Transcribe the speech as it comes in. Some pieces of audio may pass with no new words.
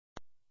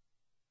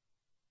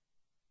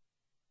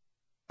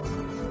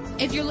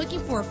If you're looking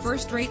for a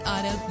first-rate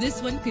auto,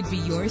 this one could be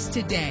yours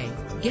today.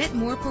 Get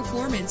more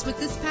performance with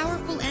this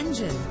powerful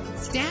engine.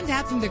 Stand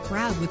out from the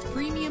crowd with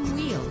premium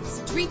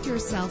wheels. Treat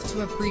yourself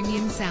to a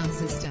premium sound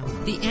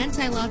system. The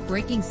anti-lock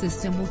braking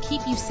system will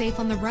keep you safe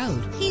on the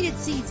road. Heated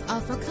seats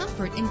offer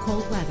comfort in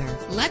cold weather.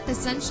 Let the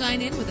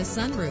sunshine in with a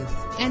sunroof.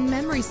 And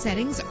memory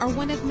settings are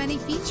one of many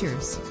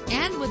features.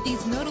 And with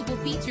these notable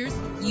features,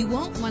 you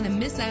won't want to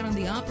miss out on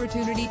the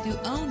opportunity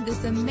to own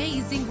this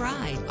amazing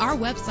ride. Our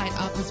website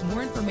offers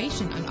more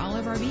information on all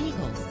of our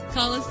vehicles.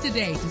 Call us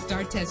today to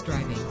start test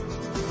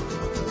driving.